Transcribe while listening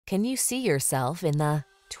Can you see yourself in the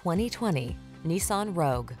 2020 Nissan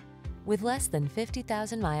Rogue? With less than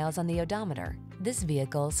 50,000 miles on the odometer, this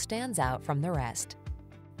vehicle stands out from the rest.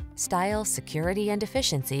 Style, security, and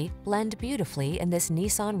efficiency blend beautifully in this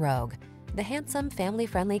Nissan Rogue, the handsome,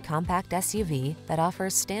 family-friendly compact SUV that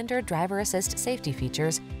offers standard driver assist safety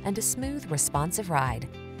features and a smooth, responsive ride.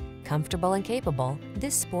 Comfortable and capable,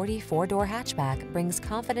 this sporty four-door hatchback brings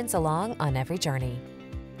confidence along on every journey.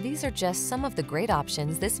 These are just some of the great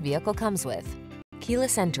options this vehicle comes with: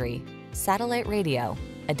 keyless entry, satellite radio,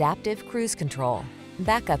 adaptive cruise control,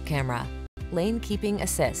 backup camera, lane keeping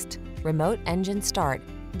assist, remote engine start,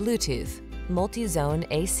 Bluetooth, multi-zone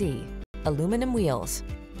AC, aluminum wheels,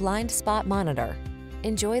 blind spot monitor.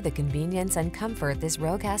 Enjoy the convenience and comfort this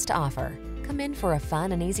Rogue has to offer. Come in for a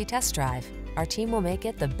fun and easy test drive. Our team will make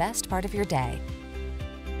it the best part of your day.